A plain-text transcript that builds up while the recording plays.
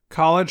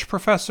College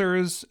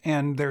professors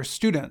and their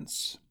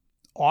students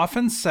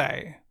often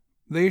say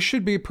they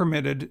should be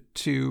permitted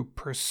to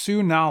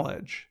pursue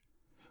knowledge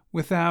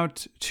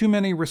without too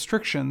many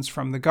restrictions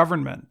from the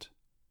government.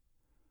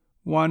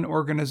 One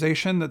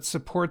organization that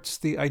supports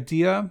the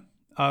idea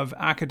of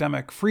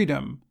academic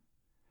freedom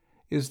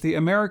is the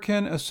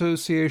American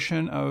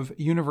Association of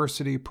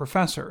University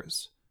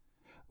Professors,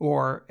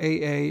 or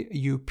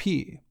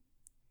AAUP.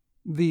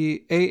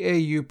 The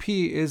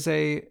AAUP is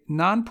a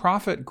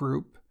nonprofit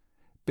group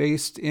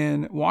based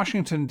in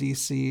Washington,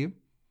 D.C.,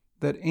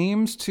 that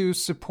aims to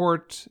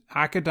support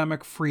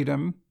academic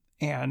freedom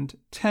and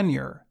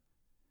tenure.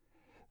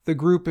 The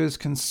group is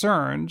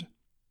concerned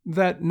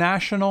that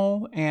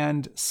national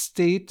and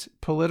state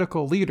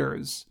political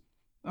leaders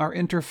are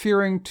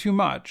interfering too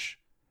much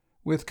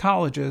with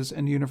colleges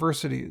and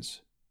universities.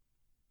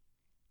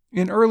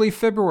 In early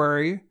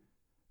February,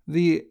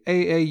 the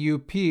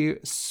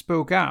AAUP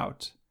spoke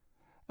out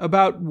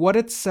about what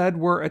it said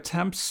were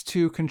attempts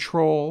to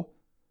control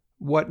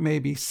what may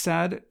be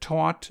said,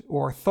 taught,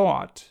 or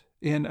thought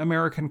in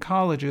American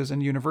colleges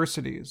and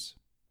universities.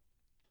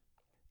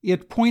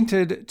 It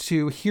pointed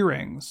to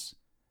hearings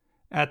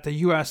at the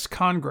U.S.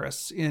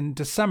 Congress in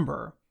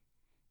December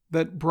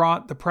that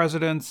brought the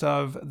presidents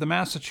of the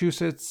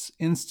Massachusetts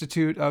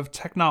Institute of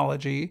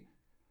Technology,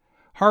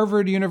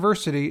 Harvard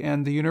University,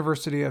 and the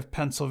University of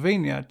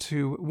Pennsylvania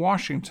to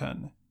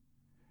Washington.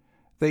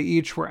 They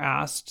each were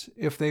asked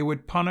if they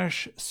would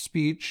punish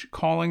speech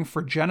calling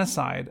for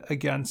genocide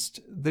against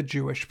the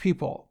Jewish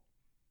people.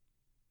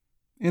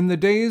 In the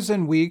days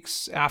and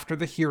weeks after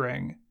the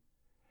hearing,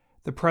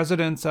 the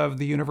presidents of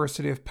the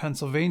University of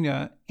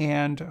Pennsylvania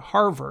and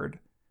Harvard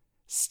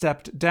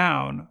stepped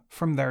down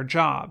from their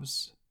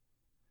jobs.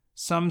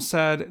 Some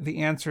said the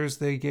answers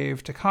they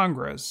gave to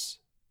Congress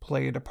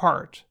played a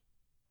part.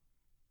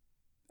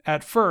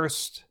 At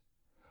first,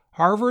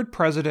 Harvard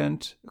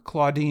President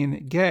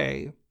Claudine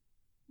Gay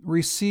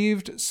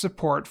received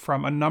support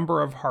from a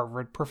number of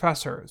Harvard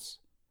professors,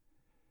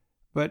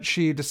 but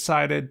she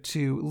decided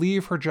to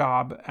leave her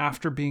job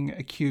after being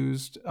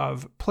accused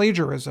of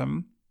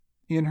plagiarism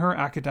in her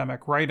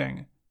academic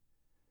writing.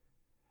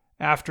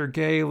 After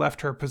Gay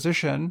left her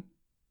position,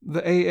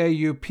 the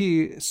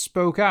AAUP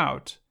spoke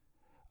out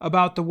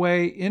about the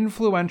way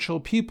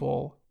influential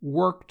people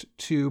worked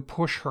to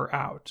push her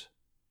out.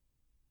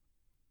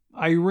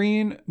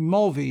 Irene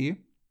Mulvey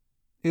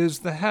is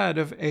the head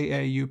of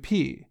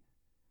AAUP.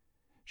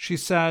 She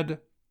said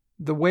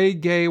the way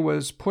Gay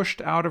was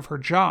pushed out of her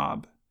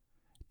job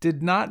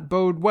did not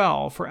bode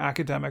well for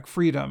academic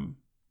freedom.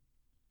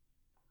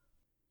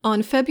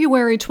 On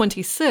February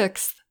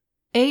 26th,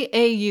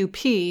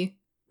 AAUP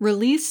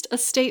released a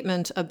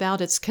statement about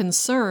its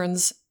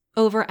concerns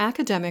over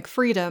academic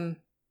freedom.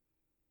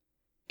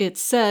 It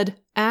said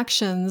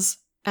actions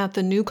at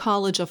the New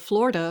College of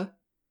Florida,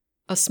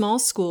 a small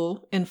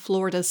school in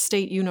Florida's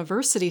state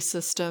university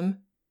system,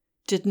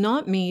 did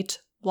not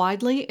meet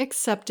widely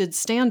accepted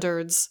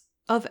standards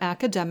of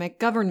academic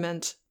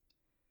government.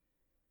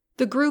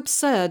 The group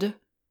said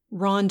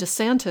Ron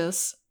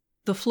DeSantis,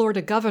 the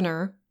Florida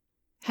governor,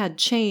 had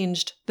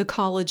changed the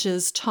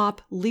college's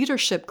top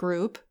leadership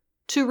group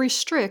to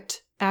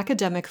restrict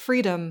academic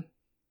freedom.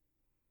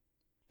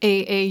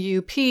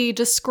 AAUP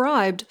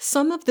described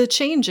some of the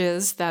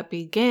changes that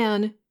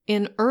began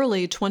in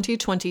early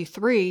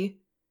 2023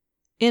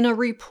 in a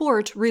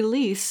report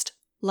released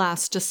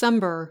last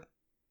December.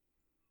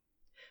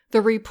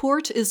 The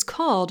report is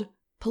called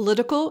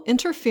Political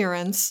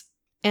Interference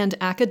and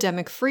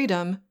Academic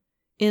Freedom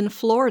in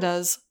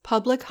Florida's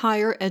Public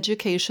Higher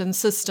Education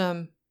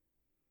System.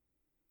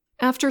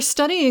 After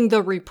studying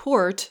the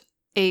report,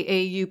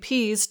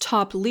 AAUP's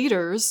top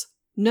leaders,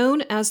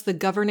 known as the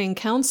Governing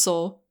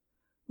Council,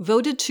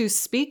 voted to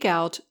speak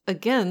out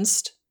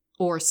against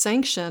or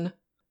sanction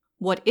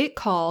what it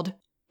called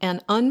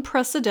an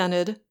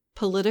unprecedented,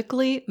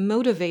 politically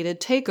motivated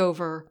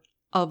takeover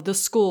of the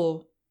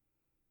school.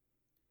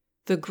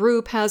 The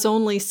group has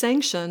only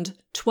sanctioned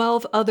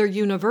 12 other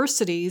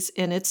universities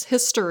in its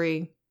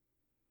history.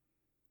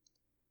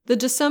 The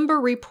December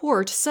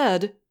report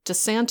said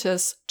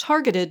DeSantis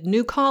targeted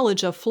New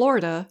College of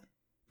Florida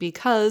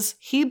because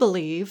he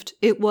believed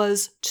it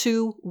was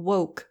too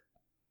woke.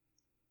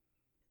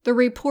 The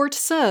report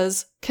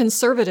says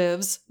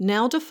conservatives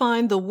now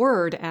define the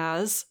word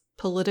as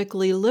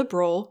politically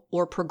liberal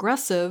or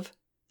progressive,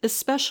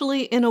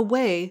 especially in a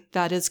way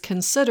that is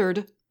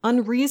considered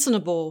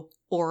unreasonable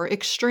or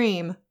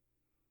extreme.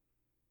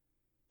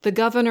 The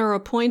governor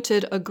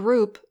appointed a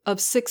group of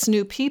 6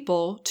 new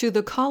people to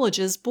the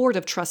college's board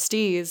of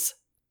trustees.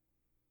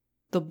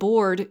 The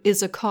board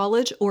is a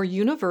college or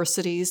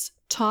university's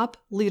top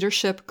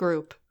leadership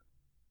group.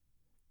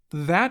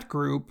 That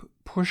group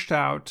pushed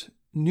out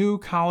New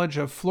College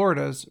of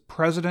Florida's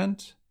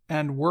president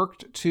and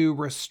worked to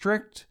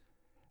restrict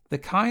the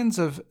kinds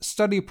of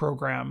study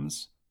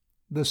programs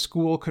the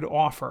school could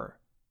offer.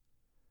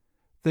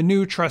 The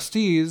new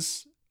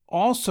trustees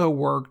also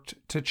worked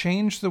to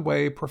change the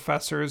way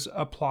professors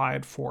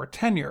applied for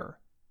tenure,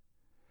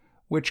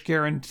 which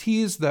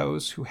guarantees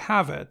those who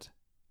have it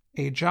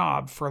a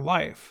job for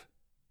life.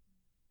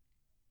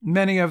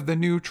 Many of the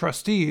new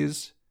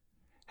trustees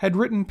had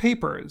written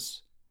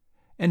papers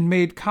and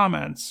made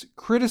comments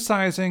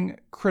criticizing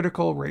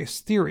critical race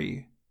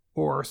theory,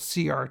 or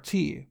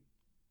CRT.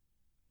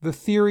 The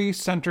theory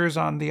centers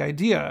on the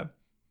idea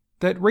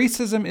that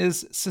racism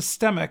is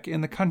systemic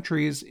in the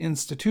country's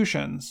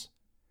institutions,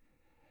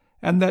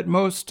 and that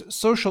most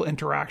social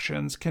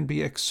interactions can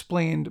be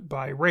explained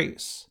by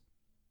race.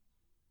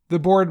 The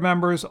board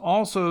members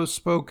also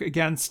spoke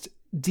against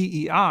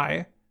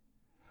DEI,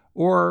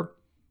 or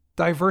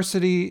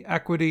Diversity,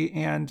 Equity,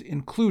 and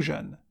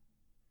Inclusion,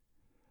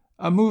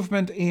 a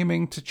movement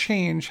aiming to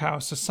change how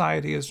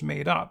society is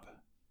made up.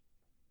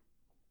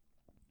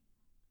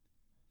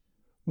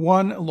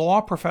 One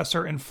law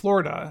professor in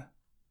Florida,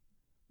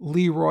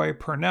 Leroy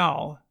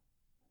Purnell,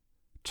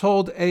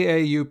 told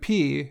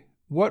AAUP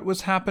what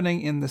was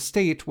happening in the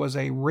state was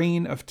a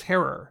reign of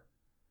terror.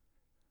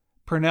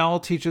 Purnell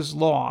teaches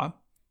law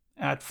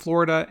at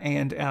Florida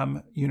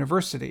A&M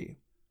University.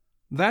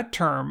 That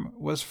term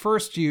was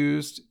first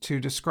used to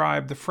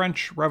describe the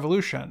French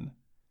Revolution,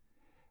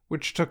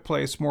 which took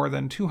place more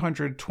than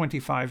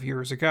 225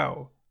 years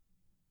ago.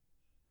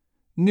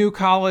 New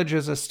College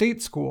is a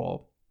state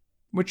school,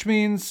 which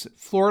means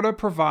Florida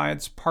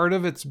provides part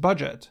of its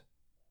budget,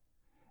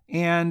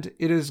 and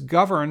it is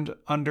governed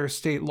under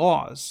state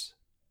laws.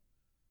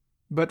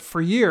 But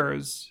for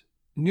years,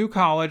 New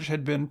College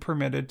had been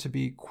permitted to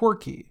be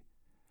quirky.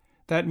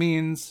 That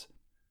means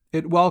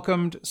it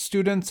welcomed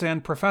students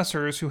and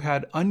professors who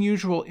had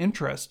unusual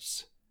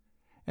interests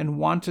and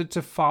wanted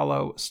to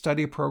follow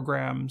study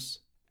programs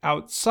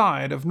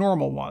outside of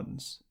normal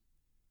ones.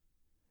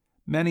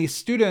 Many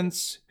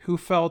students who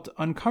felt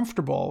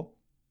uncomfortable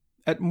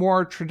at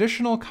more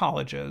traditional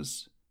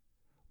colleges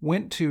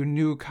went to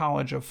New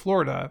College of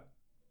Florida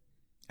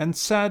and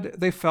said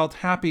they felt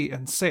happy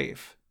and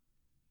safe.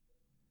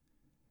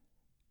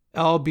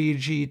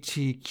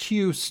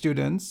 LGBTQ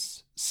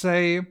students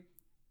say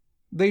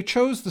they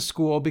chose the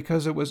school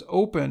because it was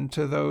open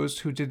to those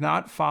who did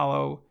not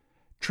follow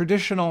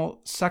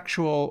traditional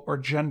sexual or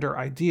gender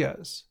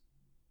ideas.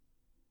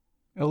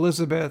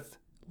 Elizabeth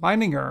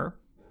Leininger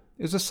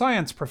is a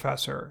science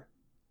professor.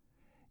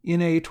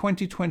 In a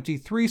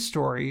 2023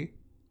 story,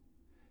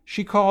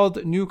 she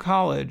called New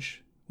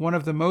College one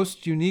of the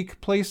most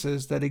unique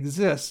places that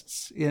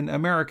exists in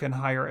American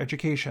higher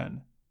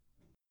education.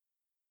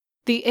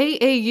 The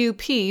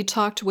AAUP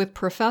talked with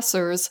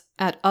professors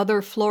at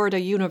other Florida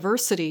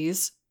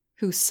universities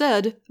who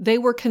said they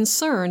were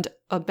concerned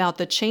about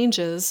the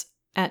changes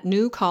at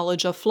New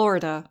College of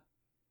Florida.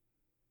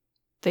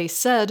 They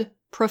said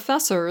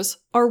professors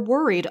are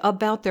worried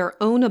about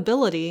their own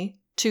ability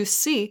to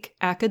seek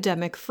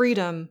academic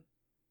freedom.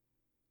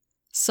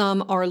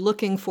 Some are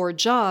looking for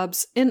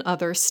jobs in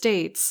other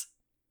states.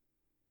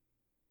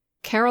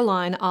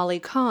 Caroline Ali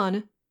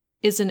Khan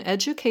is an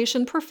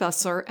education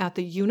professor at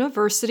the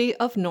University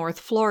of North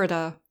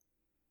Florida.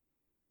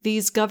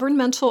 These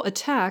governmental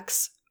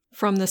attacks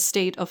from the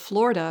state of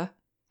Florida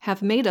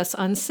have made us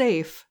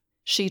unsafe,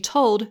 she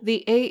told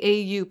the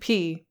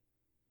AAUP.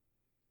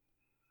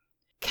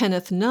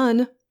 Kenneth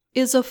Nunn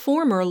is a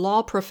former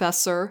law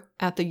professor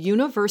at the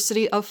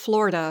University of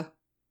Florida.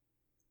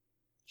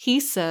 He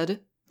said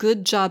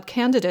good job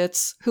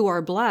candidates who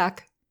are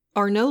Black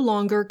are no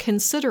longer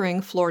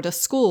considering Florida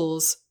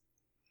schools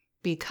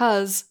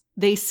because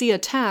they see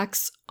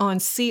attacks on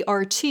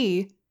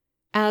CRT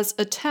as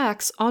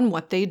attacks on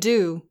what they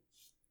do.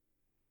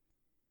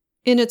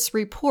 In its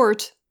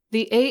report,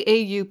 the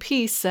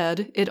AAUP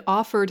said it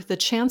offered the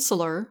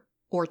chancellor,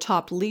 or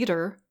top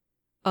leader,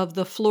 of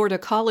the Florida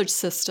college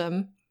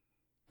system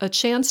a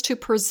chance to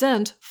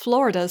present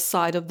Florida's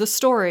side of the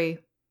story.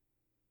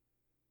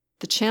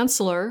 The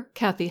chancellor,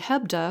 Kathy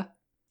Hebda,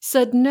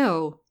 said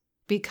no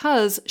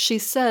because she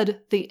said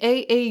the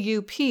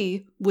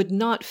AAUP would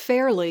not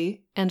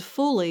fairly and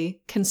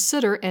fully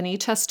consider any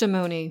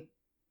testimony.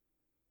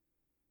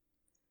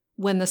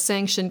 When the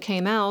sanction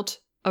came out,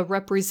 a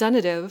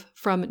representative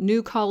from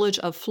New College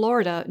of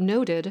Florida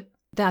noted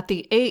that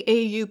the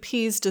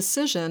AAUP's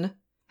decision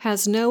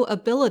has no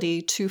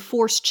ability to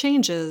force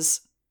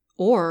changes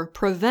or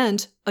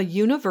prevent a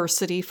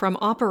university from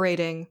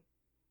operating.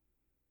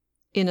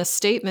 In a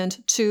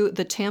statement to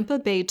the Tampa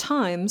Bay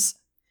Times,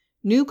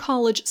 New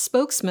College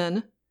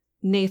spokesman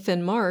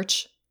Nathan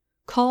March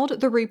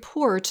called the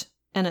report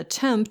an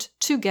attempt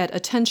to get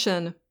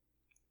attention.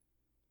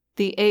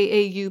 The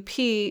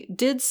AAUP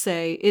did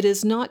say it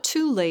is not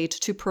too late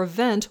to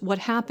prevent what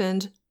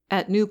happened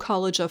at New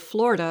College of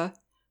Florida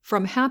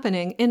from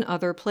happening in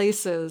other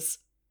places.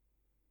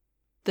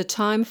 The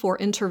time for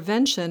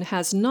intervention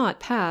has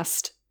not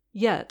passed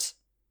yet.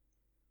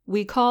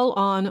 We call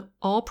on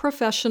all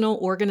professional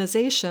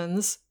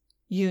organizations,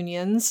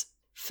 unions,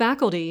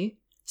 faculty,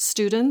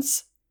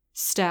 students,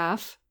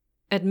 staff,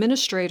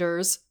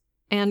 administrators,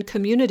 and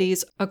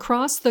communities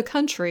across the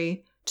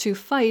country to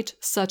fight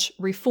such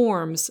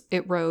reforms,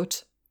 it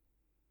wrote.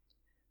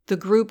 The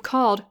group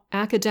called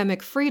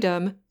academic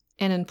freedom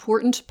an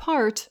important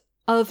part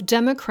of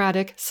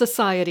democratic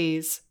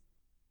societies.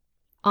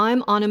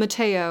 I'm Anna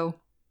Matteo.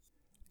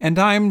 And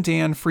I'm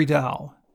Dan Friedel.